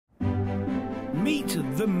Meet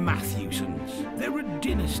the Mathewsons. They're a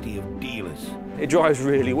dynasty of dealers. It drives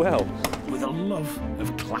really well. With a love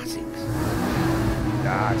of classics.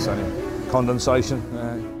 Ah, it's only condensation.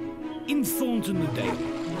 In Thornton-le-Dale,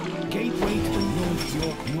 gateway to the North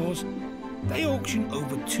York Moors, they auction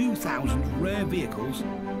over 2,000 rare vehicles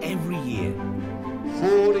every year.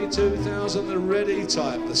 42,000, the ready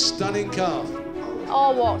type, the stunning car.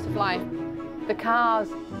 All walks of life. The cars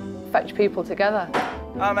fetch people together.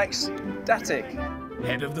 I'm ecstatic.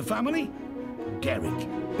 Head of the family, Derek.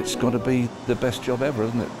 It's got to be the best job ever,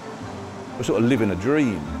 isn't it? We're sort of living a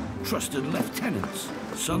dream. Trusted lieutenants,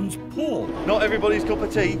 sons Paul Not everybody's cup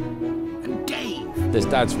of tea. and Dave. There's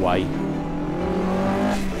Dad's way,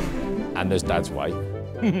 and there's Dad's way.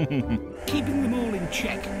 Keeping them all in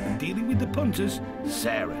check and dealing with the punters,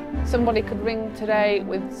 Sarah. Somebody could ring today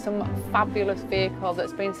with some fabulous vehicle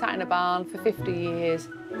that's been sat in a barn for 50 years.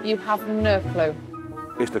 You have no clue.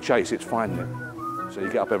 It's the chase, it's finding it. So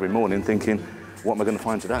you get up every morning thinking, what am I going to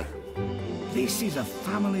find today? This is a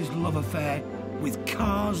family's love affair with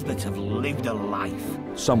cars that have lived a life.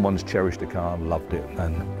 Someone's cherished a car and loved it,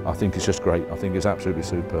 and I think it's just great. I think it's absolutely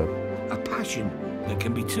superb. A passion that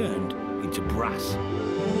can be turned into brass.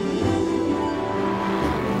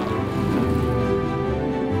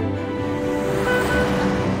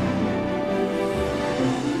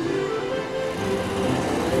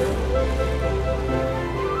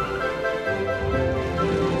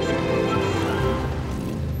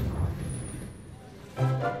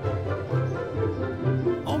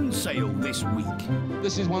 On sale this week.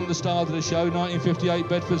 This is one of the stars of the show, 1958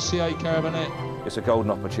 Bedford C8 Caravanette. It's a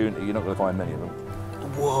golden opportunity. You're not going to find many of them.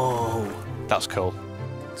 Whoa. That's cool.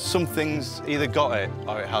 Something's either got it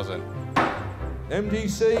or it hasn't.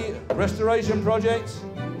 MDC Restoration Project.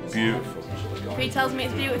 Beautiful. If he tells me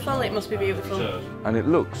it's beautiful, it must be beautiful. And it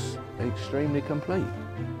looks extremely complete.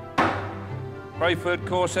 Rayford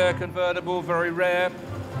Corsair Convertible, very rare.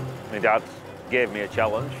 My dad gave me a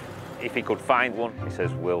challenge. If he could find one, he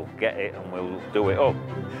says, we'll get it and we'll do it up.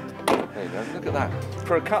 There you go, look at that.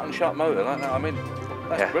 For a cut and shut motor like that, I mean,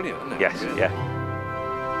 that's brilliant, isn't it? Yes, yeah.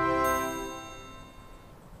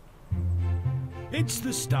 It's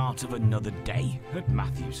the start of another day at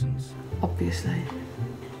Mathewson's. Obviously.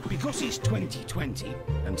 Because it's 2020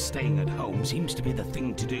 and staying at home seems to be the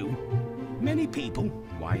thing to do, many people,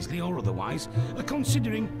 wisely or otherwise, are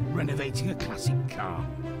considering renovating a classic car.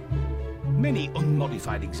 Many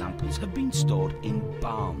unmodified examples have been stored in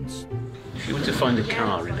barns. If you were to find a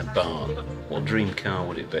car in a barn, what dream car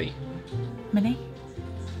would it be? Mini.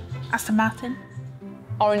 Aston Martin.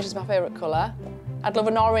 Orange is my favourite colour. I'd love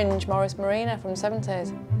an orange Morris Marina from the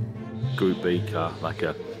 70s. Group B car, like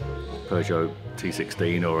a Peugeot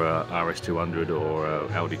T16 or a RS200 or a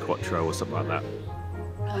Audi Quattro or something like that.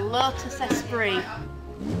 A Lotus Esprit.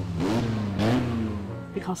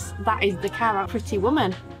 Because that is the car of Pretty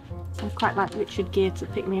Woman. I'd quite like Richard Gere to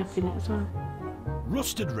pick me up in it as well.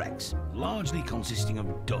 Rusted wrecks, largely consisting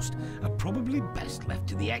of dust, are probably best left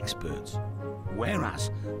to the experts.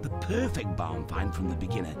 Whereas the perfect barn find from the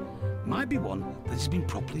beginner might be one that has been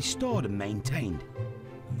properly stored and maintained.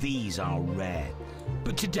 These are rare,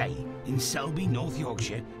 but today in Selby, North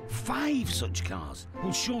Yorkshire, 5 such cars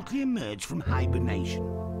will shortly emerge from hibernation.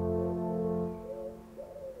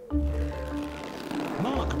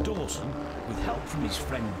 Mark Dawson, with help from his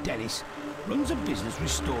friend Dennis, runs a business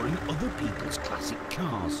restoring other people's classic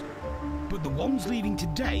cars. But the ones leaving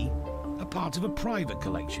today are part of a private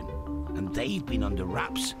collection, and they've been under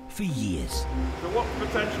wraps for years. So what's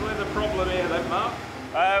potentially the problem here then, Mark?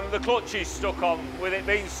 The clutch is stuck on. With it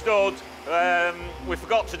being stored, we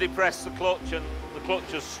forgot to depress the clutch and the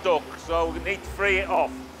clutch is stuck, so we need to free it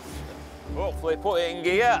off. Hopefully put it in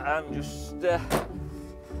gear and just...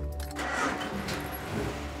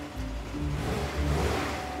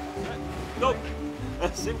 Look,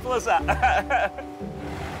 as simple as that.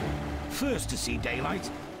 First to see daylight,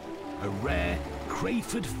 a rare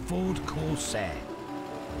Crayford Ford Corsair.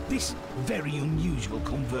 This very unusual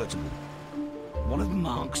convertible, one of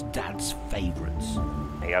Mark's dad's favourites.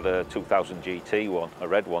 He had a 2000 GT one, a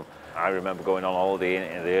red one. I remember going on holiday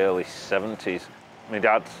in the early 70s. My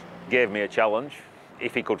dad gave me a challenge.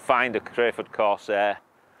 If he could find a Crayford Corsair,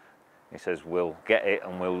 he says, we'll get it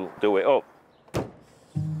and we'll do it up.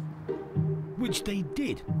 Which they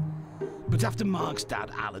did. But after Mark's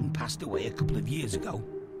dad, Alan, passed away a couple of years ago,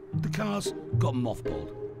 the cars got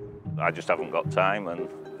mothballed. I just haven't got time, and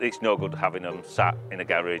it's no good having them sat in a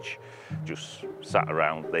garage, just sat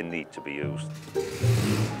around. They need to be used.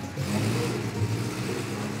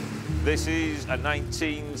 This is a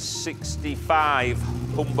 1965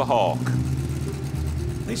 Humber Hawk.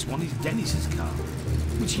 This one is Dennis's car.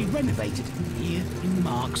 which he renovated here in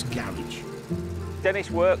Mark's garage.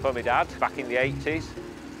 Dennis worked for my dad back in the 80s.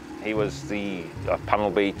 He was the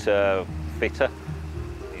panel beater fitter.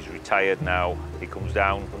 He's retired now. He comes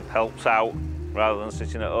down and helps out rather than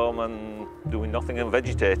sitting at home and doing nothing and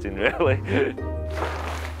vegetating, really.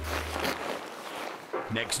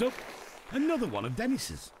 Next up, another one of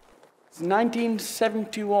Dennis's. It's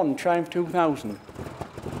 1971 Triumph 2000.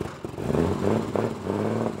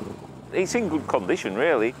 It's in good condition,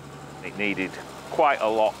 really. It needed quite a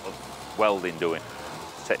lot of welding doing.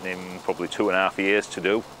 It's taken him probably 2.5 years to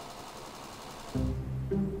do.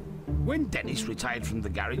 When Dennis retired from the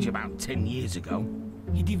garage about 10 years ago,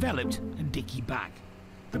 he developed a dicky back.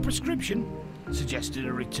 The prescription suggested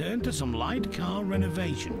a return to some light car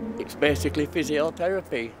renovation. It's basically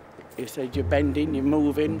physiotherapy. He said you're bending, you're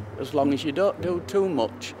moving, as long as you don't do too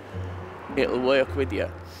much, it'll work with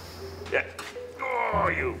you. Yeah. Oh,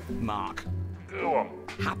 you. Mark. Go on.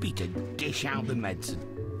 Happy to dish out the medicine.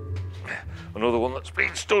 Another one that's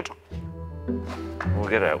been stood. We'll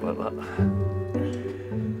get out like that.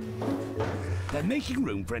 They're making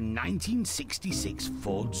room for a 1966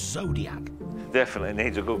 Ford Zodiac. Definitely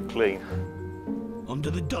needs a good clean. Under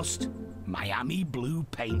the dust, Miami blue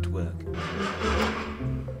paintwork.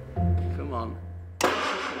 Come on.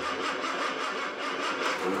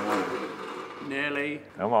 Nearly.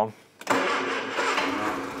 Come on.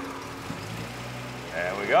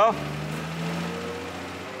 There we go.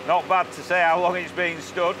 Not bad to say how long it's been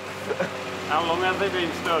stood. How long have they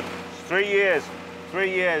been stood? 3 years. 3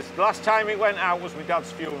 years. The last time it went out was my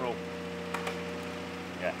dad's funeral.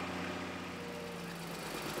 Yeah.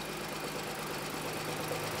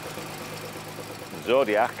 The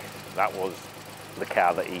Zodiac, that was the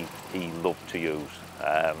car that he loved to use.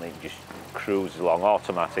 He just cruised along,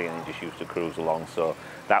 automatic, and he just used to cruise along. So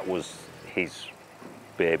that was his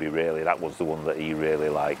baby, really. That was the one that he really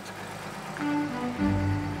liked.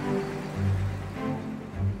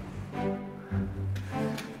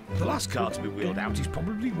 The last car to be wheeled out is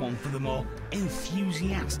probably one for the more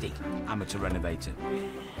enthusiastic amateur renovator.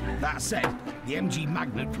 That said, the MG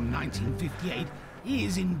Magnet from 1958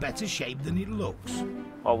 is in better shape than it looks.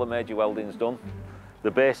 All the major welding's done.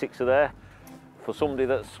 The basics are there for somebody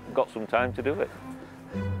that's got some time to do it.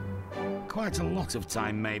 Quite a lot of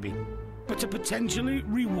time, maybe, but a potentially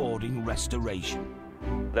rewarding restoration.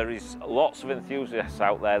 There is lots of enthusiasts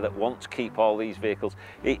out there that want to keep all these vehicles.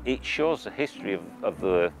 It shows the history of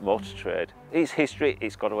the motor trade. It's history,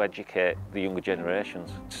 it's got to educate the younger generations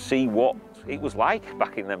to see what it was like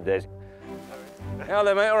back in them days.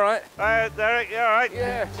 Hello, mate, all right? Hi, Derek, you all right?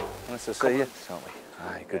 Yeah. Nice to see you. Aren't we?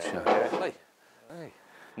 Aye, good show. Hey. Hey.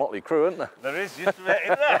 Motley crew, isn't there? There is just a bit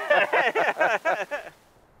in there.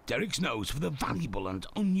 Derek's nose for the valuable and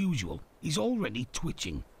unusual is already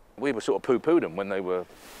twitching. We were sort of poo-pooed them when they were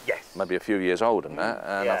maybe a few years old and that,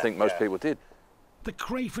 and I think most people did. The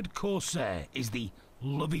Crayford Corsair is the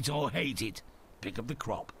love it or hate it pick of the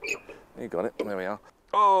crop. You got it, there we are.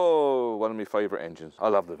 Oh, one of my favourite engines. I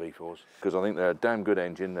love the V4s because I think they're a damn good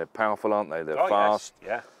engine. They're powerful, aren't they? They're fast.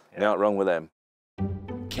 Yes. Nothing wrong with them.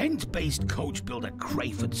 Kent-based coach builder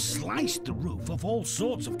Crayford sliced the roof off all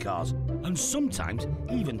sorts of cars and sometimes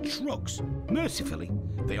even trucks. Mercifully,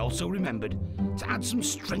 they also remembered to add some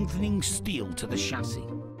strengthening steel to the chassis.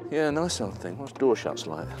 Yeah, nice old thing. What's door shuts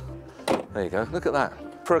like? There you go. Look at that.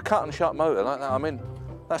 For a cut and shut motor like that, I mean,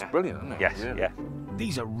 that's brilliant, isn't it? Yes, yeah.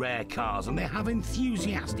 These are rare cars and they have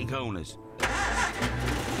enthusiastic owners.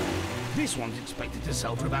 This one's expected to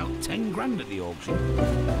sell for about 10 grand at the auction.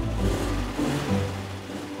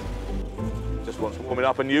 Just wants warming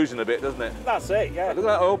up and using a bit, doesn't it? That's it, yeah. Look at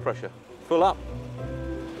that oil pressure. Full up.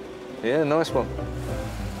 Yeah, nice one.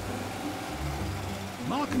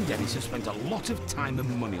 Mark and Dennis have spent a lot of time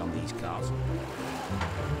and money on these cars.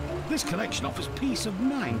 This collection offers peace of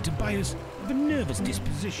mind to buyers of a nervous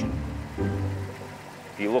disposition.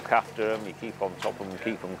 If you look after them, you keep on top of them,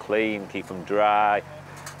 keep them clean, keep them dry,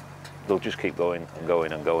 they'll just keep going and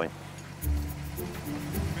going and going.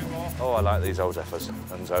 Oh, I like these old Zephyrs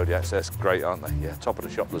and Zodiacs. They're great, aren't they? Yeah, top of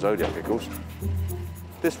the shop, the Zodiac, of course.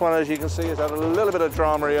 This one, as you can see, has had a little bit of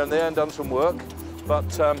drama here and there and done some work,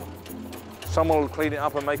 but someone will clean it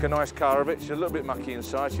up and make a nice car of it. She's a little bit mucky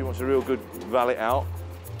inside. She wants a real good valet out.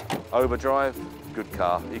 Overdrive, good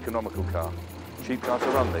car, economical car. Cheap car to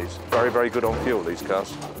run these. Very, very good on fuel, these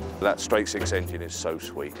cars. That straight six engine is so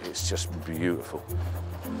sweet. It's just beautiful.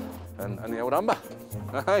 And the old Humber.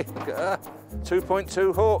 Hey, look at her.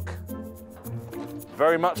 2.2 Hawk.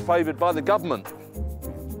 Very much favoured by the government.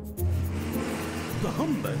 The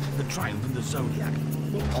Humber, the Triumph and the Zodiac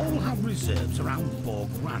will all have reserves around 4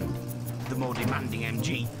 grand. The more demanding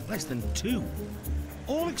MG, less than 2.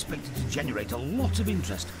 all expected to generate a lot of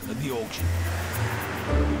interest at the auction.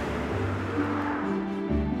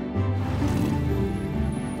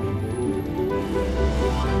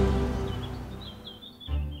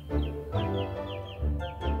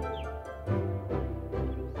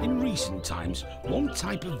 In recent times, one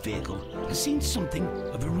type of vehicle has seen something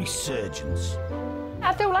of a resurgence.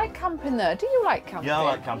 I do like camping though. Do you like camping? Yeah, I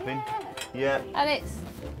like camping. Yeah. And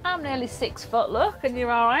I'm nearly 6 foot, look, and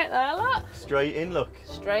you're all right there, look. Straight in, look.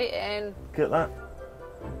 Straight in. Look at that.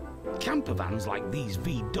 Camper vans like these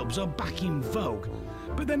V-dubs are back in vogue,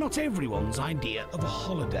 but they're not everyone's idea of a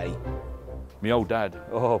holiday. My old dad,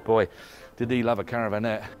 oh boy, did he love a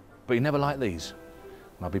caravanette, but he never liked these.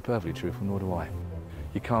 And I'll be perfectly truthful, nor do I.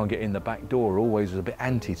 You can't get in the back door, always was a bit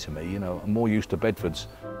anti to me, you know, I'm more used to Bedfords.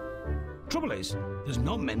 Trouble is, there's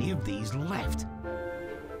not many of these left.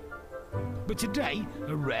 But today,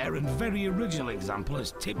 a rare and very original example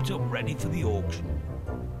has tipped up ready for the auction.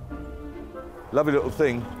 Lovely little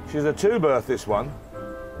thing. She's a 2-berth, this one.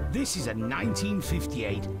 This is a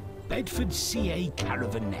 1958 Bedford CA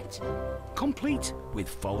Caravanette, complete with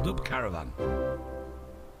fold-up caravan.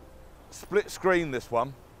 Split screen, this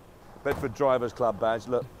one. Bedford Drivers Club badge,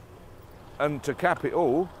 look. And to cap it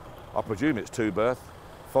all, I presume it's 2-berth,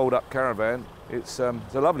 fold-up caravan. It's a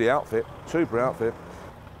lovely outfit, super outfit.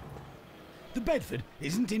 The Bedford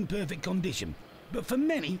isn't in perfect condition, but for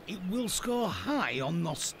many it will score high on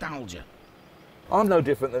nostalgia. I'm no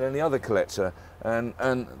different than any other collector, and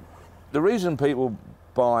the reason people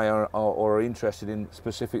buy or are interested in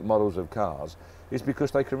specific models of cars is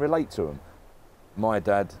because they can relate to them. My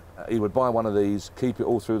dad, he would buy one of these, keep it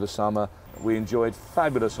all through the summer. We enjoyed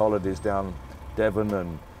fabulous holidays down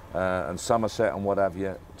Devon and Somerset and what have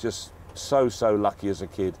you. Just so lucky as a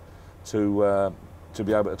kid to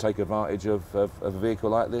be able to take advantage of a vehicle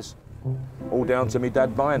like this. All down to me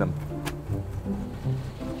dad buying them.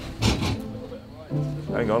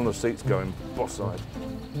 Hang on, the seat's going boss side.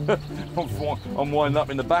 I'm winding up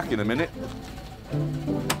in the back in a minute.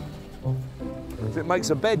 It makes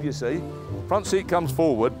a bed, you see. Front seat comes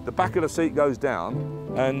forward, the back of the seat goes down,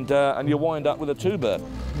 and you wind up with a 2-berth.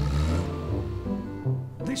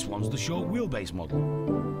 This one's the short wheelbase model,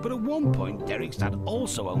 but at one point Derek's dad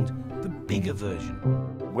also owned the bigger version.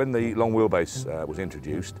 When the long wheelbase was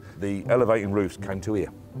introduced, the elevating roofs came to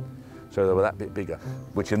here, so they were that bit bigger,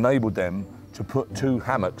 which enabled them to put 2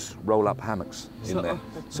 hammocks, roll-up hammocks, in there.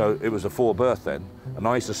 So it was a 4-berth then, and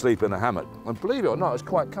I used to sleep in a hammock. And believe it or not, it was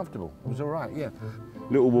quite comfortable. It was all right, yeah.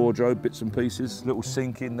 Little wardrobe, bits and pieces, little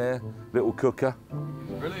sink in there, little cooker.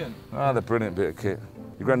 Brilliant. Ah, the brilliant bit of kit.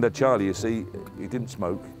 Your granddad Charlie, you see, he didn't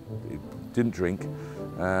smoke, he didn't drink,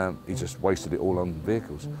 he just wasted it all on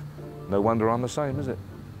vehicles. No wonder I'm the same, is it?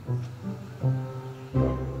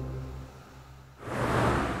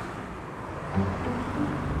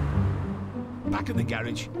 Back at the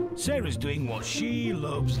garage, Sarah's doing what she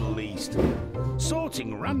loves least,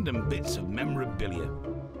 sorting random bits of memorabilia.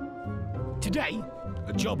 Today,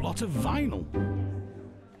 a job lot of vinyl.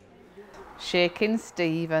 Shaking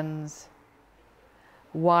Stevens.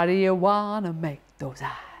 What do you want to make those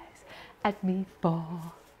eyes at me for?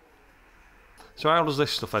 So how does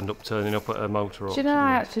this stuff end up turning up at a motor auction? Do you know,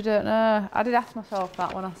 I actually don't know. I did ask myself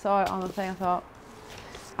that when I saw it on the thing. I thought,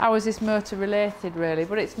 how is this motor related really?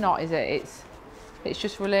 But it's not, is it? It's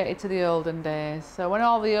just related to the olden days. So when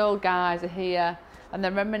all the old guys are here and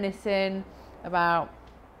they're reminiscing about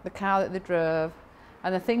the car that they drove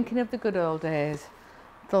and they're thinking of the good old days,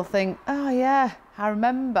 they'll think, oh yeah, I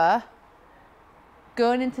remember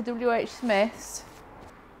going into WH Smith's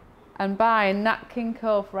and buying Nat King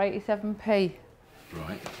Cole for 87p.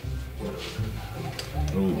 Right.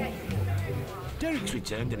 Ooh. Derek's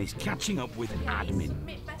returned and he's catching up with admin.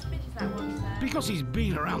 Because he's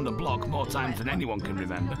been around the block more times than anyone can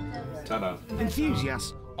remember,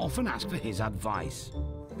 enthusiasts often ask for his advice.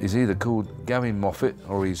 He's either called Gavin Moffat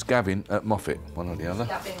or he's Gavin at Moffat, one or the other.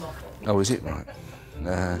 Gavin Moffat. Oh, is it? Right.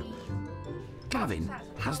 Gavin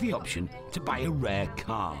has the option to buy a rare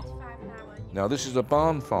car. Now, this is a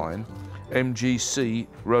barn find MGC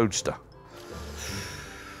Roadster.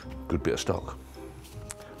 Good bit of stock.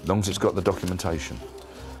 As long as it's got the documentation,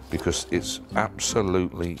 because it's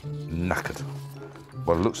absolutely knackered.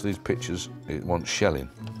 By the looks of these pictures, it wants shelling.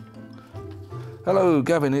 Hello,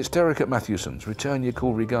 Gavin, it's Derek at Mathewsons. Return your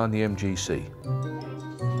call regarding the MGC.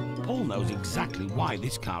 Paul knows exactly why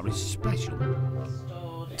this car is special.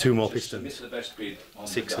 2 more pistons,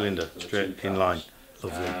 6-cylinder, straight in line,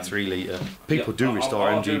 lovely, 3 litre. People do restore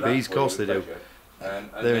MGBs, of course they do.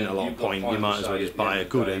 They're in a lot of point, you might as well just buy a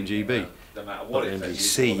good MGB. But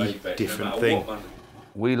MGC, different thing.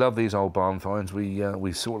 We love these old barn finds.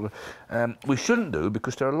 We sort of we shouldn't do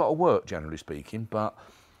because they're a lot of work, generally speaking, but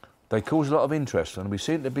they cause a lot of interest, and we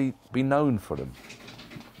seem to be known for them.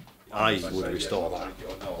 I would restore that.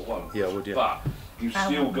 Yeah, would you? But you've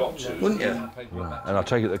still got to, wouldn't you? And I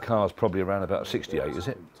take it the car's probably around about 68, is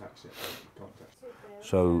it?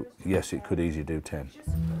 So yes, it could easily do 10.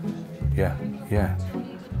 Yeah, yeah.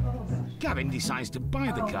 Gavin decides to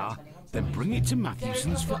buy the car, then bring it to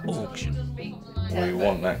Mathewson's for auction. We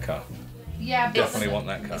want that car. Yeah, Definitely want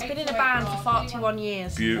that car. It's been in a barn for 41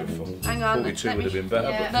 years. Beautiful. Hang on. 42 would have been better,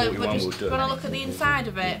 but 41 will do. Do you want to look at the inside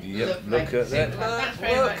of it? Yep, look at that.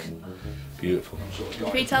 Look. Beautiful.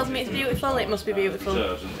 If he tells me it's beautiful, it must be beautiful.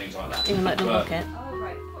 Reserves and things like that. Even let them look it.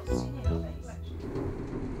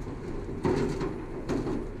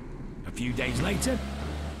 A few days later,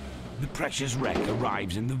 the precious wreck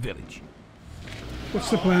arrives in the village. What's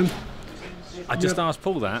the plan? I just asked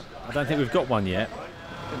Paul that. I don't think we've got one yet.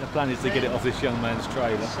 And the plan is to get it off this young man's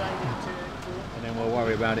trailer. And then we'll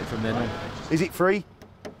worry about it from then on. Is it free?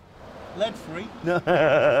 Lead free? No.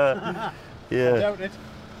 I Yeah. doubt it.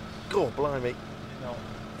 God, blimey.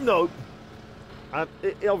 No. No.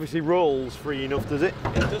 It obviously rolls free enough, does it?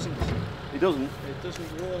 It doesn't. It doesn't? It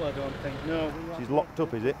doesn't roll, I don't think. No. She's locked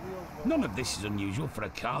up, is it? None of this is unusual for a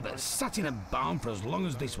car that's sat in a barn for as long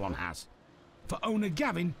as this one has. For owner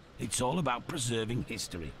Gavin, it's all about preserving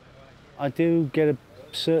history. I do get a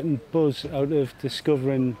certain buzz out of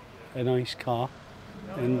discovering a nice car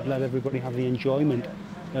and let everybody have the enjoyment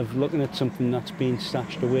of looking at something that's been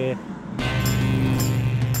stashed away.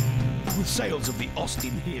 With sales of the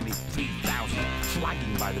Austin Healey 3000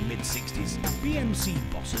 flagging by the mid-60s, BMC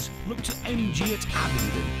bosses looked to MG at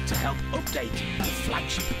Abingdon to help update the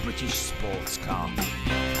flagship British sports car.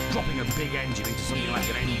 Dropping a big engine into something like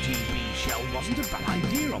an MGB shell wasn't a bad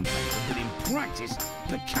idea on paper, but in practice,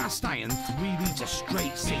 the cast-iron 3-litre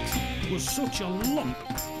straight six was such a lump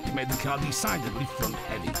it made the car decidedly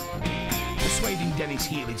front-heavy. Persuading Dennis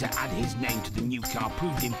Healey to add his name to the new car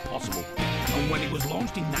proved impossible, and when it was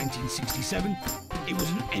launched in 1967, it was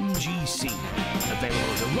an MGC,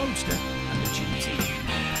 available as a Roadster and a GT.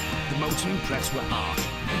 The motor and press were harsh,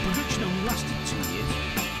 and production only lasted 2 years.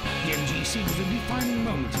 The MGC was a defining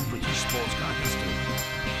moment in British sports car history,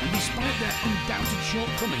 and despite their undoubted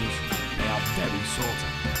shortcomings, they are very sought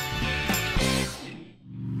after.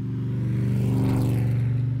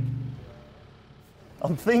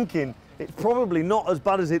 I'm thinking it's probably not as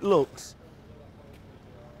bad as it looks,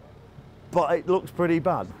 but it looks pretty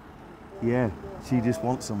bad. Yeah, she just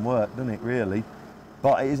wants some work, doesn't it, really?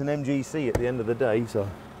 But it is an MGC at the end of the day, so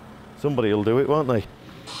somebody will do it, won't they?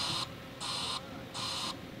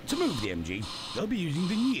 To move the MG, they'll be using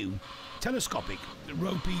the new telescopic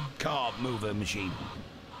ropey car mover machine.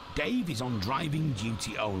 Dave is on driving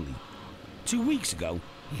duty only. 2 weeks ago,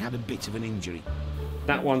 he had a bit of an injury.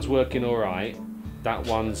 That one's working all right. That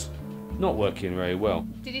one's not working very well.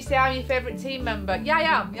 Did you say I'm your favourite team member? Yeah, I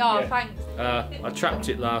am. Yeah. Thanks. I trapped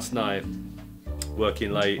it last night,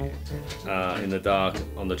 working late in the dark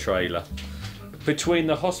on the trailer. Between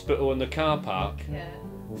the hospital and the car park,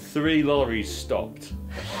 3 lorries stopped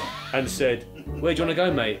and said, "Where do you want to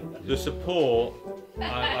go, mate?" The support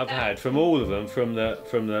I've had from all of them, from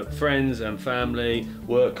the friends and family,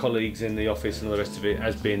 work colleagues in the office and all the rest of it,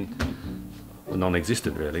 has been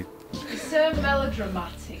non-existent, really. You're so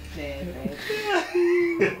melodramatic, David.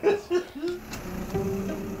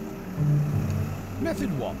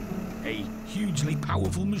 Method 1, a hugely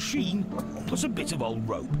powerful machine plus a bit of old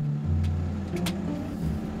rope.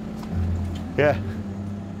 Yeah.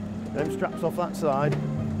 Them straps off that side.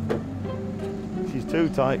 She's too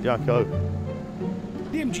tight, Jacko.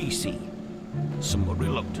 The MGC, somewhat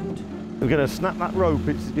reluctant. We're going to snap that rope.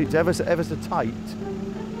 It's ever so tight.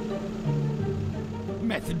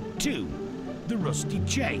 Method 2, the rusty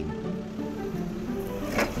chain.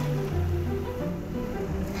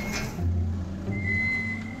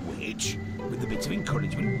 Which, with a bit of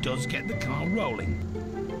encouragement, does get the car rolling,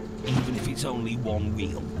 even if it's only one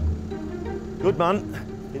wheel. Good man.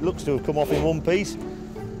 It looks to have come off in one piece.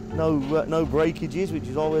 No breakages, which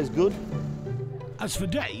is always good. As for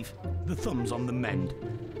Dave, the thumb's on the mend.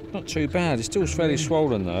 Not too bad. It's still fairly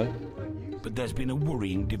swollen though. But there's been a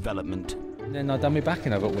worrying development. And then I done me back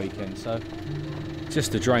in over weekend, so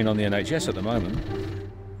just a drain on the NHS at the moment.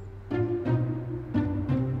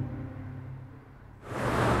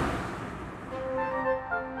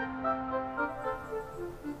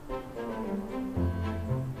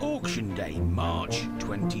 Auction Day, March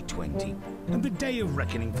 2020, and the day of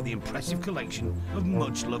reckoning for the impressive collection of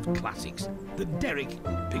much-loved classics that Derek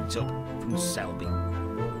picked up from Selby.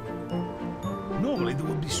 Normally there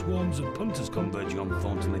would be swarms of punters converging on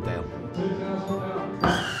Thorntonley Dale.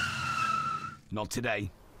 Not today.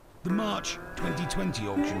 The March 2020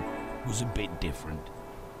 auction was a bit different.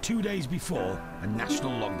 2 days before, a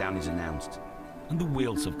national lockdown is announced, and the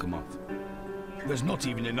wheels have come off. There's not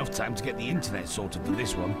even enough time to get the internet sorted for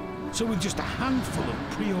this one, so with just a handful of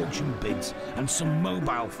pre-auction bids and some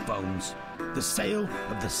mobile phones, the sale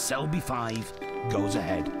of the Selby 5 goes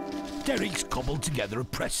ahead. Derek's cobbled together a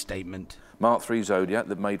press statement. Mark III Zodiac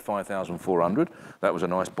that made 5,400. That was a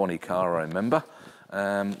nice bonny car, I remember.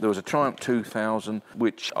 There was a Triumph 2000,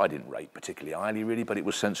 which I didn't rate particularly highly, really, but it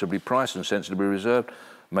was sensibly priced and sensibly reserved.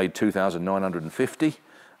 Made 2,950.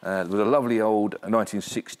 There was a lovely old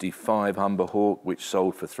 1965 Humber Hawk, which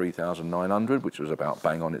sold for 3,900, which was about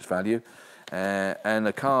bang on its value. And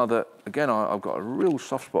a car that, again, I've got a real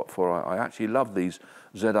soft spot for. I actually love these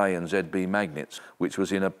ZA and ZB magnets, which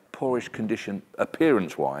was in a poorish condition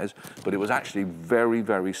appearance-wise, but it was actually very,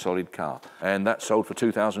 very solid car. And that sold for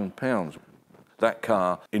 £2,000. That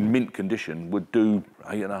car, in mint condition, would do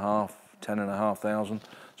 8,500, 10,500.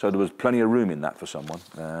 So there was plenty of room in that for someone.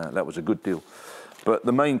 That was a good deal. But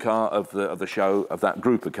the main car of the show, of that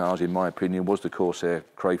group of cars, in my opinion, was the Corsair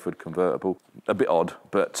Crayford Convertible. A bit odd,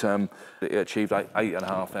 but it achieved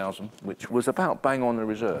 8,500, which was about bang on the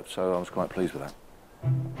reserve, so I was quite pleased with that.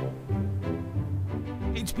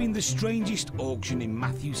 It's been the strangest auction in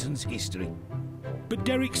Mathewson's history, but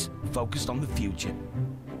Derek's focused on the future.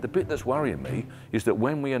 The bit that's worrying me is that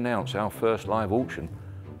when we announce our first live auction,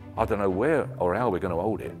 I don't know where or how we're going to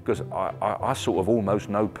hold it, because I sort of almost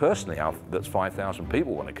know personally how that's 5,000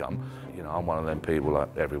 people want to come. You know, I'm one of them people like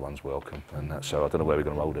everyone's welcome, and that, so I don't know where we're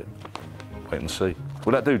going to hold it. Wait and see.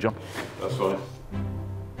 Will that do, John? That's fine.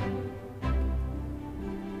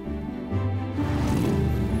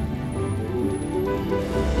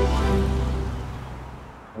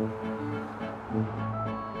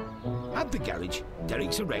 At the garage,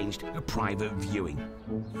 Derek's arranged a private viewing.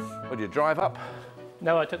 Well, did you drive up?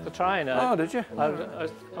 No, I took the train. Oh, did you?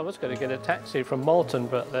 I was going to get a taxi from Malton,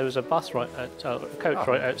 but there was a bus right a coach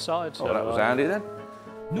right outside. So that was handy then.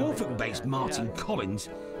 Norfolk-based Martin Collins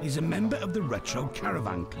is a member of the Retro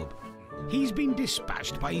Caravan Club. He's been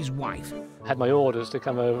dispatched by his wife. Had my orders to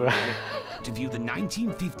come over. To view the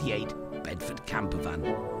 1958 Bedford camper van.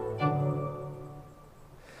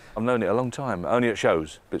 I've known it a long time, only at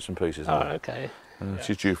shows, bits and pieces. Oh, okay.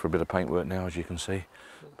 She's due for a bit of paintwork now, as you can see.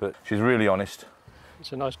 But she's really honest.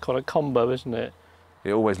 It's a nice kind of combo, isn't it?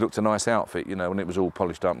 It always looked a nice outfit, you know, when it was all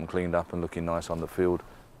polished up and cleaned up and looking nice on the field.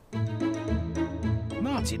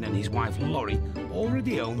 Martin and his wife Laurie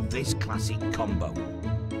already own this classic combo.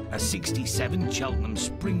 A 67 Cheltenham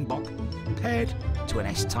Springbok paired to an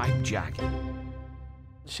S-type Jag.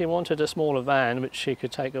 She wanted a smaller van which she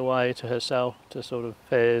could take away to herself to sort of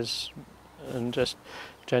fairs and just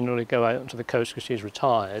generally go out onto the coast because she's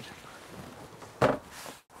retired. I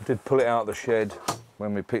did pull it out of the shed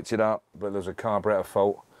when we picked it up, but there's a carburetor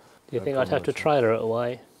fault. Do you think I'd have to trailer it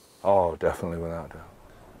away? Oh, definitely, without doubt.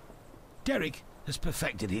 Derek has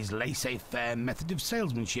perfected his laissez-faire method of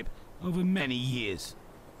salesmanship over many years.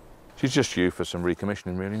 She's just due for some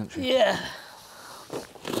recommissioning, really, isn't she? Yeah.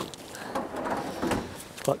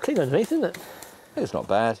 It's quite clean underneath, isn't it? It's not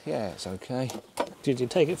bad, yeah, it's okay. Did you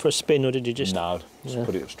take it for a spin or did you just... No, just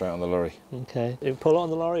put it straight on the lorry. Okay. Did you pull it on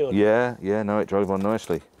the lorry or...? Yeah, no, it drove on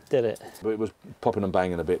nicely. Did it? But it was popping and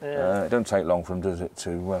banging a bit. Yeah. It don't take long for them, does it,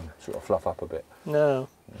 to sort of fluff up a bit. No.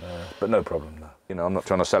 But no problem, no. You know, I'm not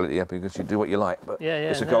trying to sell it to you because you do what you like, but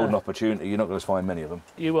it's a golden opportunity. You're not going to find many of them.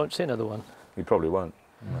 You won't see another one. You probably won't.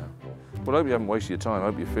 No. Well, I hope you haven't wasted your time. I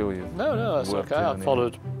hope you feel you've No, that's okay. I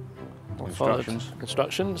followed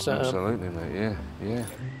instructions. Absolutely, mate, yeah.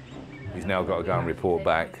 He's now got to go and report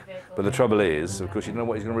back. But the trouble is, of course, you don't know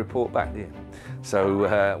what he's going to report back, do you?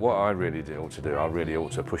 So what I really ought to do, I really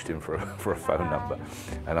ought to have pushed him for a phone number.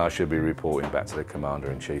 And I should be reporting back to the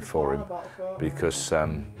Commander-in-Chief for him. Because,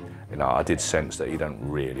 you know, I did sense that he don't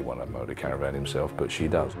really want a motor caravan himself, but she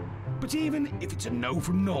does. But even if it's a no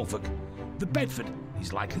from Norfolk, the Bedford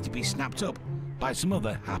is likely to be snapped up by some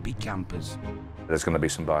other happy campers. There's going to be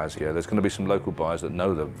some buyers here. There's going to be some local buyers that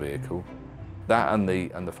know the vehicle. That and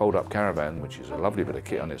the fold-up caravan, which is a lovely bit of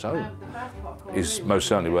kit on its own, is most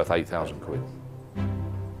certainly worth 8,000 quid.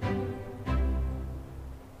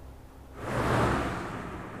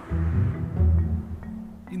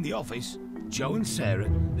 In the office, Joe and Sarah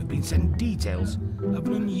have been sent details of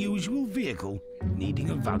an unusual vehicle needing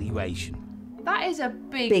a valuation. That is a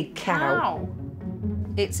big cow.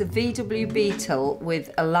 It's a VW Beetle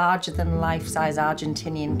with a larger-than-life-size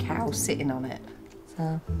Argentinian cow sitting on it.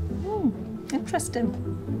 So, interesting.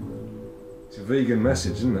 It's a vegan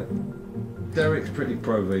message, isn't it? Derek's pretty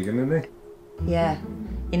pro-vegan, isn't he? Yeah.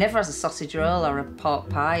 He never has a sausage roll or a pork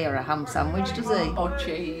pie or a ham sandwich, does he? Or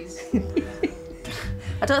cheese.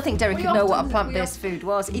 I don't think Derek would know what a plant-based food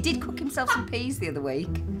was. He did cook himself some peas the other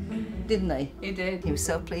week, didn't he? He did. He was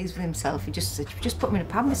so pleased with himself. He just said, just put them in a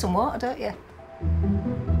pan with some water, don't you?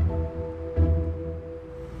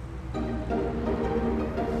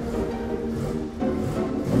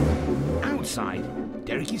 Outside,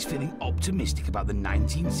 Derek is feeling optimistic about the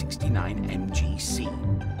 1969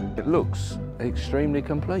 MGC. It looks extremely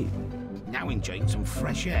complete. Now enjoying some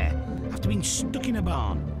fresh air after being stuck in a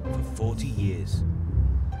barn for 40 years.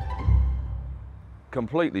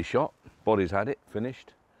 Completely shot, body's had it,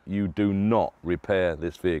 finished. You do not repair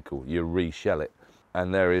this vehicle, you reshell it.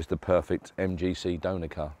 And there is the perfect MGC donor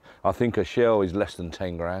car. I think a shell is less than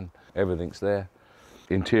 10 grand, everything's there.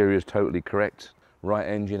 Interior's totally correct, right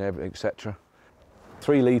engine, etc.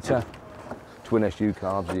 3 litre, twin SU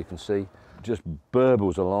carbs, as you can see. Just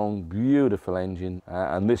burbles along, beautiful engine,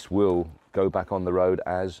 and this will go back on the road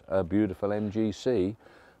as a beautiful MGC,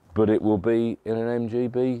 but it will be in an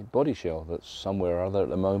MGB body shell that's somewhere or other at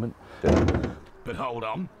the moment. But hold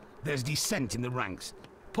on, there's dissent in the ranks.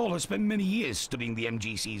 Paul has spent many years studying the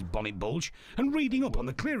MGC's bonnet bulge and reading up on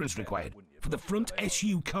the clearance required for the front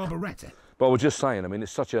SU carburettor. But I was just saying, I mean,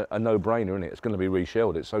 it's such a no-brainer, isn't it? It's going to be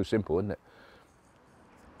reshelled. It's so simple, isn't it?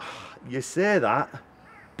 You say that,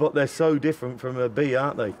 but they're so different from a B,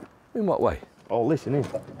 aren't they? In what way? Oh, listen in.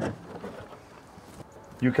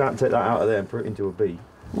 You can't take that out of there and put it into a B.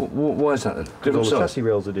 Why is that then? Because all the chassis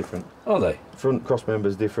rails are different. Are they? Front cross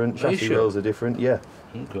members different, chassis rails are different, yeah.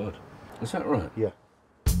 Oh, God. Is that right? Yeah.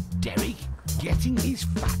 Derek getting his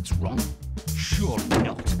facts wrong? Surely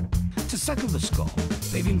not. To settle the score,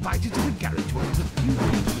 they've invited to the garage one of the few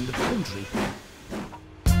people in the country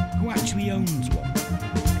who actually owns one.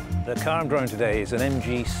 The car I'm driving today is an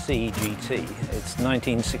MGC GT. It's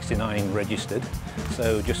 1969 registered,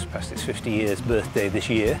 so just past its 50 years birthday this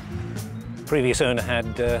year. Previous owner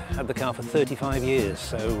had the car for 35 years,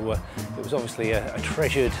 so it was obviously a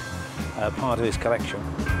treasured part of his collection.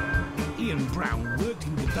 Ian Brown worked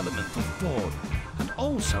in development for Ford and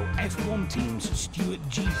also F1 teams Stewart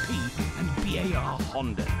GP and BAR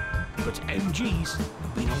Honda. But MGs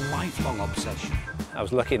have been a lifelong obsession. I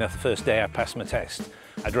was lucky enough the first day I passed my test,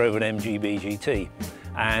 I drove an MGB GT,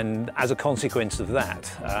 and as a consequence of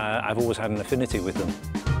that, I've always had an affinity with them.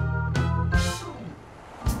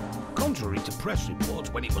 Contrary to press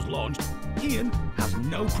reports when it was launched, Ian has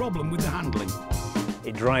no problem with the handling.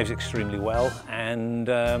 It drives extremely well, and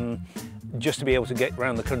just to be able to get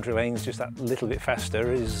around the country lanes just that little bit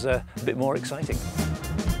faster is a bit more exciting.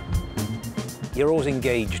 You're always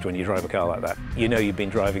engaged when you drive a car like that. You know you've been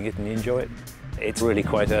driving it and you enjoy it. It's really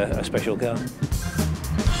quite a special car.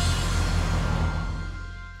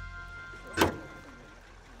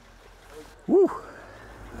 Woo!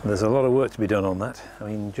 There's a lot of work to be done on that. I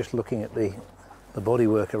mean, just looking at the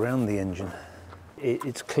bodywork around the engine,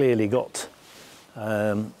 it's clearly got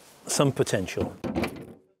some potential.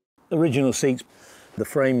 Original seats, the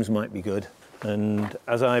frames might be good, and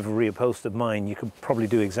as I've reupholstered mine, you could probably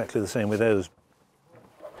do exactly the same with those.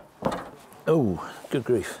 Oh, good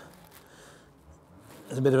grief.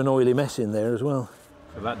 There's a bit of an oily mess in there as well.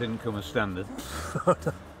 So that didn't come as standard.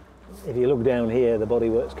 If you look down here, the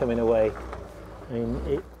bodywork's coming away. I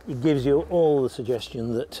mean, it gives you all the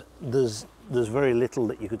suggestion that there's very little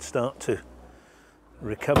that you could start to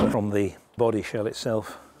recover from the body shell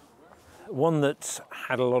itself. One that's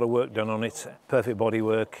had a lot of work done on it, perfect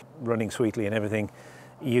bodywork, running sweetly and everything.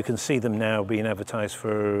 You can see them now being advertised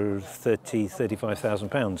for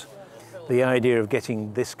 £35,000. The idea of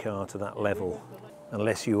getting this car to that level,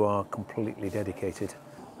 unless you are completely dedicated,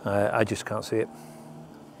 I just can't see it.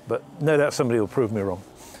 But no doubt somebody will prove me wrong.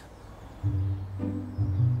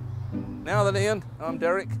 Now then, Ian, I'm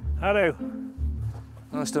Derek. Hello.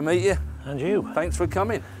 Nice to meet you. And you. Thanks for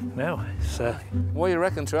coming. Now, it's... What do you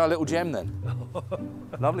reckon to our little gem then?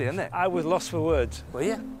 Lovely, isn't it? I was lost for words. Were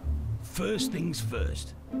you? First things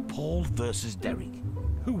first, Paul versus Derek.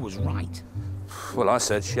 Who was right? Well, I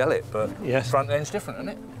said shell it, but yes. Front end's different,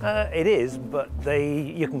 isn't it? It is, but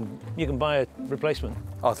you can buy a replacement.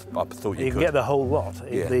 I thought you can get the whole lot.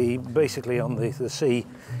 Yeah. Basically on the C,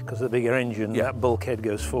 because of the bigger engine, that bulkhead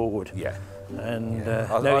goes forward. Yeah. And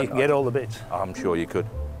now you can get all the bits. I'm sure you could.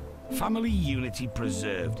 Family unity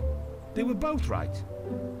preserved. They were both right.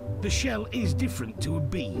 The shell is different to a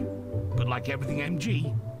B, but like everything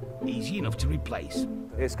MG, easy enough to replace.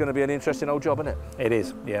 It's going to be an interesting old job, isn't it? It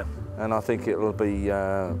is, yeah. And I think it'll be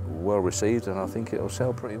well received, and I think it'll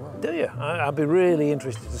sell pretty well. Do you? I'd be really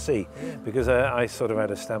interested to see, because I sort of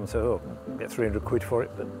had a stamp to, oh, get 300 quid for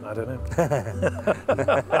it, but I don't know.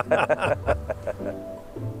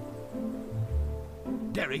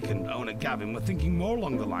 Derek and owner Gavin were thinking more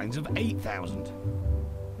along the lines of 8,000.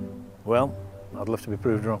 Well, I'd love to be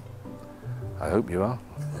proved wrong. I hope you are,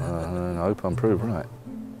 and I hope I'm proved right.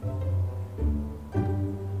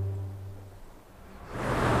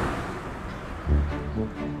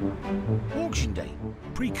 Auction day,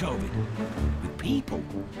 pre-Covid, with people.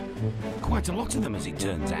 Quite a lot of them, as it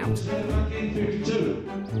turns out.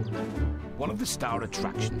 One of the star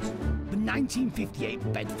attractions, the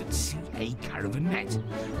 1958 Bedford CA Caravanette,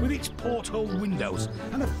 with its porthole windows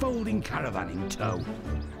and a folding caravan in tow.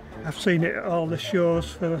 I've seen it at all the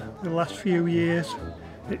shows for the last few years.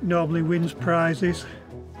 It normally wins prizes.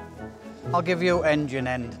 I'll give you engine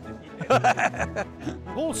end.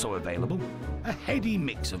 Also available, a heady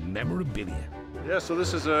mix of memorabilia. Yeah, so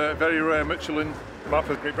this is a very rare Michelin map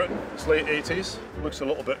of Great Britain. It's late 80s. Looks a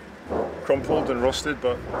little bit crumpled and rusted,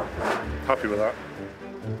 but happy with that.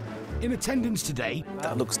 In attendance today...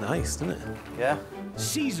 That looks nice, doesn't it? Yeah.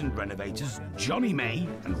 Seasoned renovators Johnny May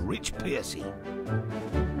and Rich Piercy.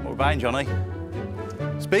 What are we buying, Johnny?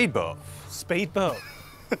 Speedboat? Speedboat.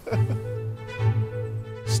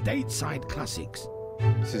 Stateside classics.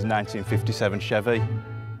 This is 1957 Chevy.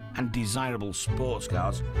 And desirable sports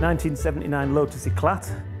cars. 1979 Lotus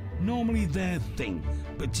Eclat. Normally their thing,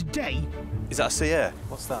 but today... Is that a CA?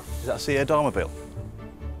 What's that? Is that a CA Dormobile?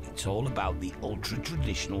 It's all about the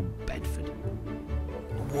ultra-traditional Bedford.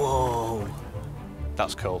 Whoa.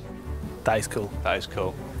 That's cool. That is cool. That is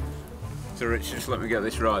cool. So Rich, just let me get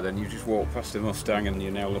this right then. You just walked past the Mustang and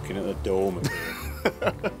you're now looking at the Dorm.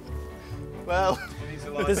 Well,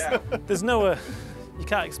 there's no... you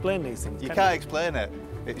can't explain these things, You can't explain it.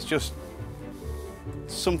 It's just...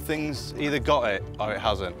 some things either got it or it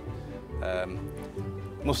hasn't.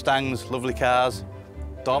 Mustangs, lovely cars.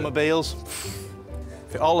 Dormobiles,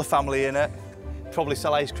 fit all the family in it. Probably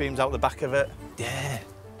sell ice creams out the back of it. Yeah.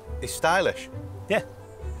 It's stylish. Yeah.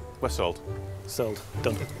 We're sold. Sold.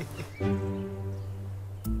 Done.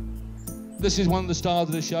 This is one of the stars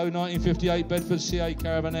of the show, 1958 Bedford CA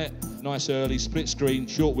Caravanette. Nice early, split screen,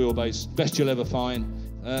 short wheelbase, best you'll ever find.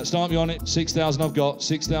 Start me on it, 6,000 I've got,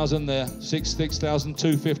 6,000 there,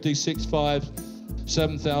 6,250, 6,5,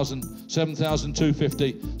 7,000,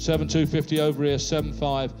 7,250, 7,250 over here,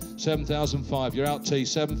 7,5, 7,005. You're out T,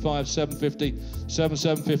 7,5, 750,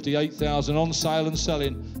 7,750, 8,000 on sale and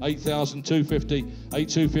selling, 8,250,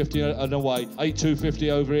 8,250 and away,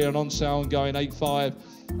 8,250 over here and on sale and going, 8,5,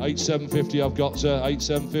 8,750 I've got,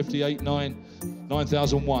 8,750, 8,9,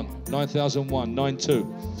 9,001, 9,001,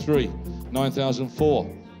 9,2, 3, 9,004,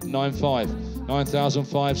 9,5,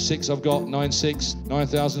 9,005, 6 I've got, 9,6,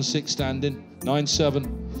 9,006 standing, 9,7,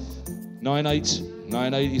 9,8,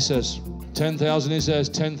 9,8 he says, 10,000 he says,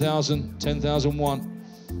 10,000, 10,001,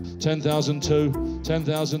 10,002,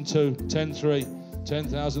 10,002, 10,3,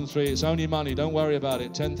 10,003, it's only money, don't worry about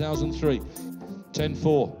it, 10,003,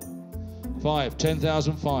 10,4, 5,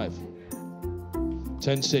 10,005,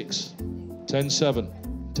 10,6, 10,7,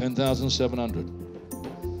 10,700.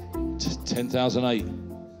 10,008,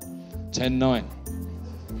 10,9,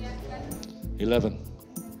 11,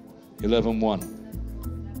 11,1.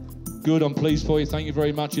 Good, I'm pleased for you, thank you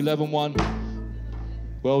very much, 11,1.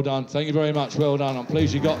 Well done, thank you very much, well done, I'm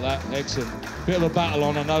pleased you got that, excellent. Bit of a battle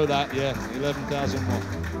on, I know that, yeah,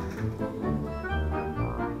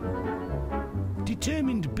 11,001.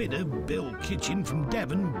 Determined bidder Bill Kitchen from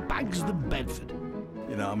Devon bags the Bedford.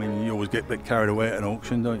 You know, I mean, you always get a bit carried away at an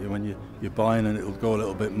auction, don't you, when you're buying and it'll go a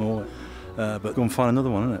little bit more. But go and find another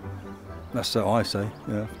one, innit? That's what I say,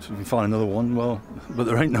 you know. So if you find another one, well, but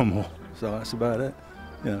there ain't no more. So that's about it.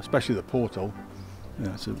 You know, especially the porthole. You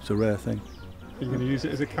know, it's a rare thing. Are you going to use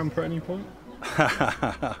it as a camper at any point?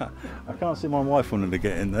 I can't see my wife wanting to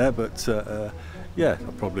get in there, but yeah,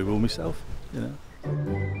 I probably will myself, you know.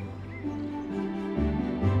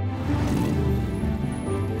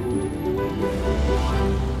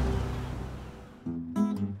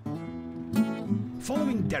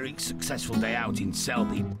 Following Derek's successful day out in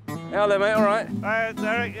Selby... Hello, mate, all right? Hi,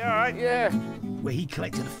 Derek, you all right? Yeah. Where he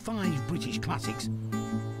collected 5 British classics.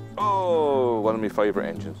 Oh, one of my favourite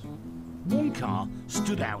engines. One car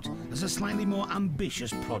stood out as a slightly more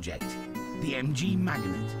ambitious project. The MG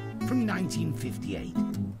Magnet from 1958.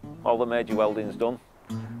 All the major welding's done.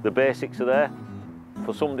 The basics are there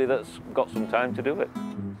for somebody that's got some time to do it.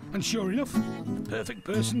 And sure enough, the perfect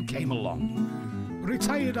person came along.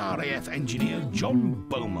 Retired RAF engineer John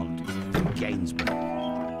Beaumont from Gainsborough.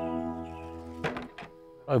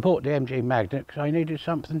 I bought the MG Magnet because I needed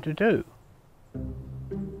something to do.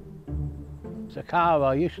 It's a car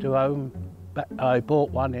I used to own, but I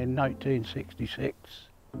bought one in 1966.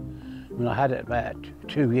 And I had it about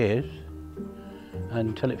 2 years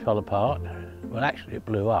until it fell apart. Well, actually it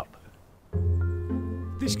blew up.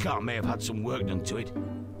 This car may have had some work done to it,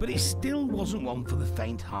 but it still wasn't one for the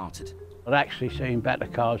faint-hearted. I'd actually seen better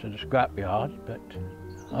cars at the scrapyard, but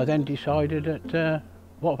I then decided that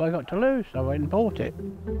what have I got to lose? So I went and bought it.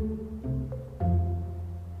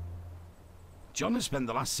 John has spent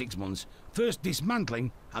the last 6 months first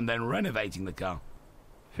dismantling and then renovating the car.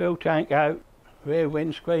 Fuel tank out, rear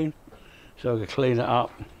windscreen, so I could clean it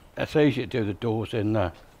up. It's easy to do the doors in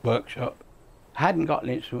the workshop. Hadn't got an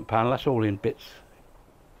instrument panel, that's all in bits.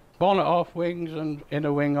 Bonnet off, wings and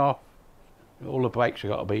inner wing off. All the brakes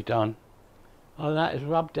have got to be done. All that is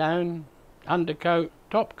rubbed down, undercoat,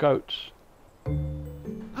 top coats.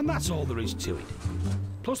 And that's all there is to it.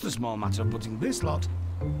 Plus the small matter of putting this lot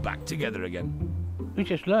back together again. You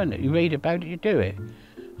just learn it, you read about it, you do it.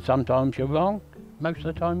 Sometimes you're wrong, most of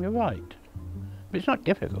the time you're right. But it's not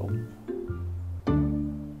difficult.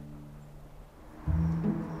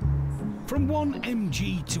 From one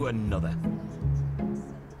MG to another.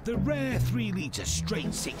 The rare 3-litre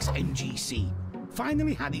straight-six MGC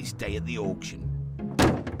finally had its day at the auction.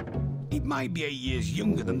 It might be 8 years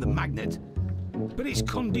younger than the Magnet, but its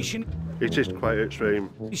condition... It is quite extreme.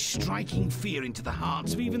 ...is striking fear into the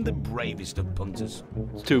hearts of even the bravest of punters.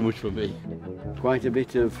 It's too much for me. Quite a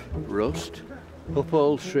bit of rust.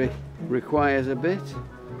 Upholstery requires a bit.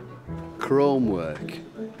 Chrome work.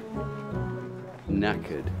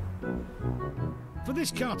 Knackered. For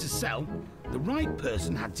this car to sell, the right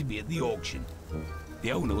person had to be at the auction.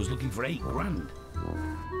 The owner was looking for 8 grand.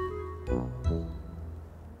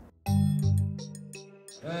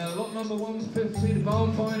 Lot number 150, the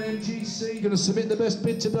barn fine MGC. Going to submit the best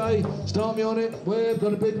bid today. Start me on it. Where?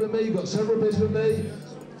 Got a bid with me. Got several bids with me.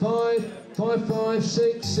 5,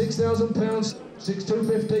 6,000 pounds.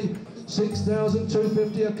 6,250.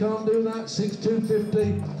 6,250. I can't do that.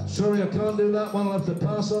 6,250. Sorry, I can't do that one. I'll have to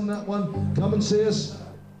pass on that one. Come and see us.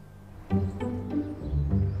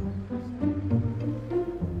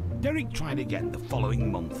 Derek tried again the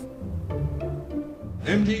following month.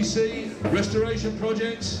 MGC restoration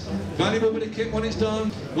projects, valuable bit of kit when it's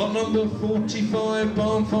done. Lot number 45,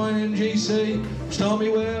 barn fine MGC. Start me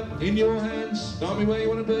where? In your hands. Start me where you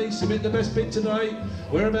want to be. Submit the best bid today.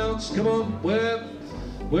 Whereabouts? Come on. Where?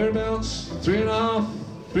 Whereabouts? 3.5.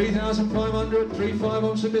 3,500. 3.5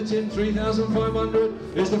 I'm submitting.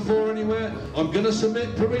 3,500. Is the 4 anywhere? I'm going to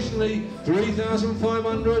submit provisionally.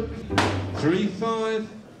 3,500. 3.5.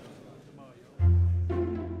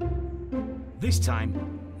 This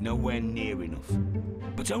time, nowhere near enough.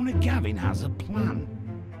 But owner Gavin has a plan.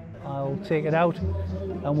 I'll take it out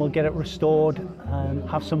and we'll get it restored and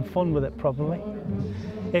have some fun with it probably.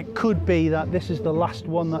 It could be that this is the last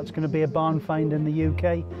one that's going to be a barn find in the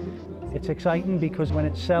UK. It's exciting because when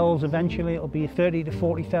it sells eventually it'll be a 30 to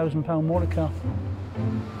 40,000 pound motor car.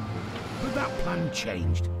 But that plan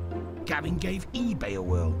changed. Gavin gave eBay a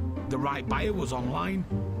whirl. The right buyer was online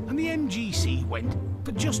and the MGC went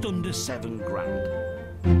for just under 7 grand.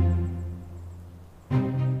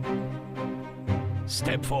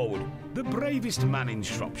 Step forward, the bravest man in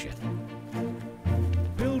Shropshire.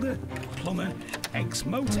 Builder, plumber,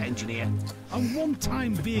 ex-motor engineer and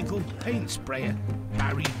one-time vehicle paint sprayer,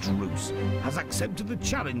 Barry Druce, has accepted the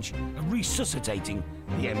challenge of resuscitating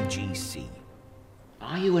the MGC.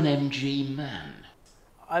 Are you an MG man?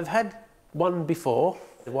 I've had one before.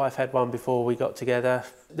 The wife had one before we got together.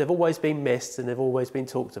 They've always been missed and they've always been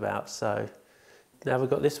talked about, so now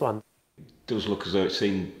we've got this one. It does look as though it's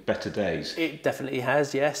seen better days. It definitely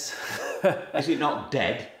has, yes. Is it not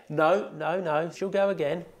dead? No, no, no. She'll go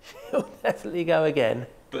again. She'll definitely go again.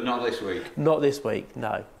 But not this week? Not this week,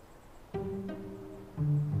 no.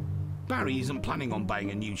 Barry isn't planning on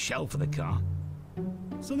buying a new shell for the car,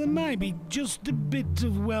 so there might be just a bit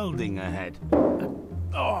of welding ahead.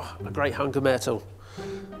 Oh, a great hunk of metal,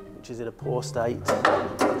 which is in a poor state.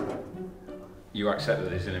 You accept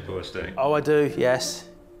that it's in a poor state? Oh, I do, yes.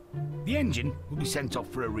 The engine will be sent off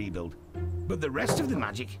for a rebuild, but the rest of the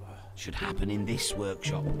magic should happen in this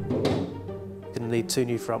workshop. Gonna need 2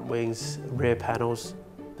 new front wings, rear panels.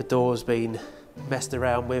 The door's been messed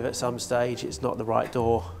around with at some stage. It's not the right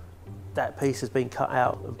door. That piece has been cut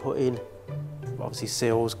out and put in. Obviously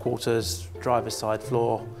seals, quarters, driver's side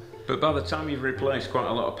floor. But by the time you've replaced quite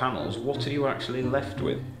a lot of panels, what are you actually left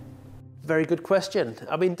with? Very good question.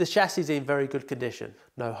 I mean, the chassis is in very good condition.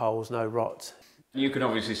 No holes, no rot. You can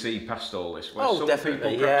obviously see past all this, where Oh, some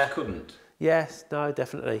definitely, people perhaps couldn't. Yes, no,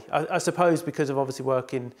 definitely. I suppose because of obviously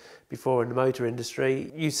working before in the motor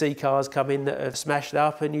industry, you see cars come in that have smashed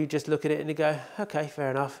up and you just look at it and you go, okay, fair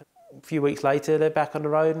enough. A few weeks later, they're back on the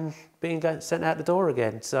road and being sent out the door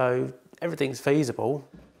again. So everything's feasible.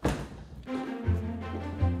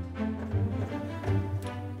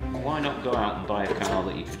 Why not go out and buy a car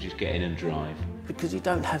that you could just get in and drive? Because you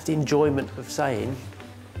don't have the enjoyment of saying,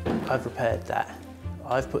 I've repaired that,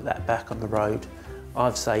 I've put that back on the road,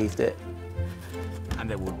 I've saved it. And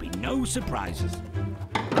there would be no surprises.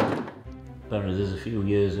 Apparently there's a few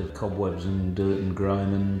years of cobwebs and dirt and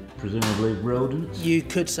grime and presumably rodents. You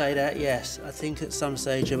could say that, yes. I think at some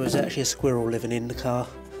stage there was actually a squirrel living in the car,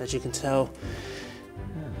 as you can tell.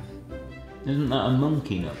 Isn't that a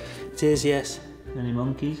monkey nut? It is, yes. Any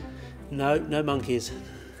monkeys? No, no monkeys.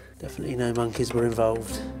 Definitely no monkeys were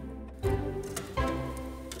involved.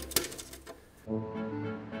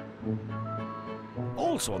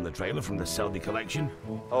 Also on the trailer from the Selby collection.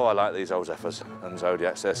 Oh, I like these old Zephyrs and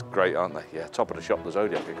Zodiacs. They're great, aren't they? Yeah, top of the shop, the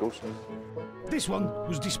Zodiac, of course. This one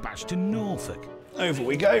was dispatched to Norfolk. Over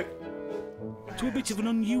we go. To a bit of an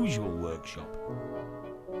unusual workshop.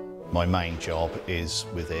 My main job is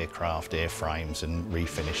with aircraft, airframes and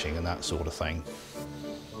refinishing and that sort of thing.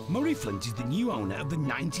 Murray Flint is the new owner of the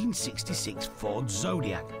 1966 Ford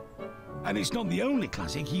Zodiac. And it's not the only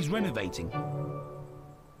classic he's renovating.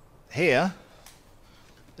 Here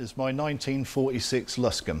is my 1946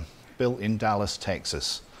 Luscombe, built in Dallas,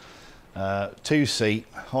 Texas. Two-seat,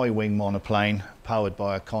 high-wing monoplane, powered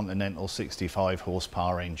by a Continental 65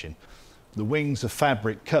 horsepower engine. The wings are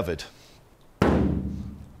fabric covered.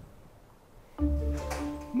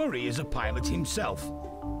 Murray is a pilot himself.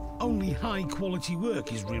 Only high-quality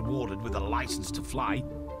work is rewarded with a license to fly.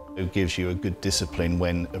 It gives you a good discipline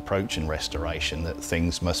when approaching restoration, that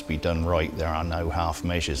things must be done right. There are no half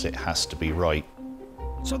measures, it has to be right.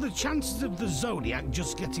 So the chances of the Zodiac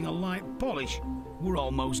just getting a light polish were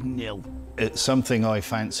almost nil. It's something I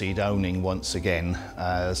fancied owning once again,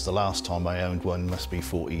 as the last time I owned one must be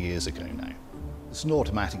 40 years ago now. It's an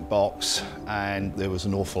automatic box and there was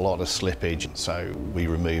an awful lot of slippage, so we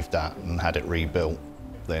removed that and had it rebuilt.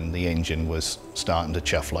 Then the engine was starting to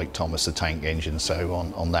chuff like Thomas the Tank Engine, so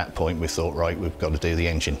on that point we thought, right, we've got to do the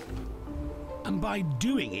engine. And by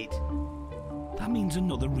doing it, that means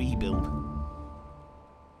another rebuild.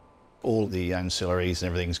 All the ancillaries and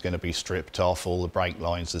everything's going to be stripped off, all the brake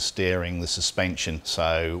lines, the steering, the suspension,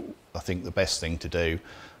 so I think the best thing to do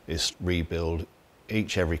is rebuild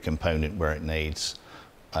every component where it needs,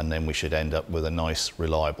 and then we should end up with a nice,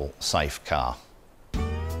 reliable, safe car.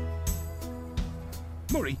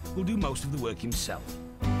 Murray will do most of the work himself,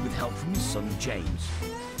 with help from his son James.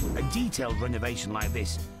 A detailed renovation like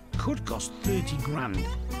this could cost 30 grand,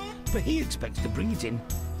 but he expects to bring it in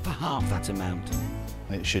for half that amount.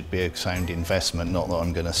 It should be a sound investment, not that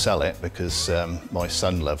I'm going to sell it, because my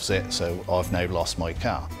son loves it, so I've now lost my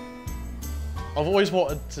car. I've always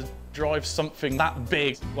wanted to drive something that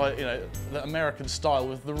big, like, you know, the American style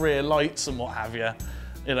with the rear lights and what have you.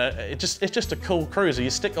 You know, it's just a cool cruiser. You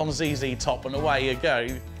stick on ZZ top and away you go.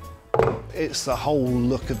 It's the whole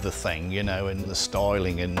look of the thing, you know, and the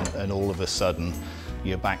styling, and all of a sudden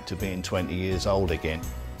you're back to being 20 years old again.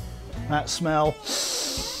 That smell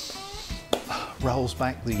rolls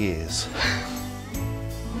back the years.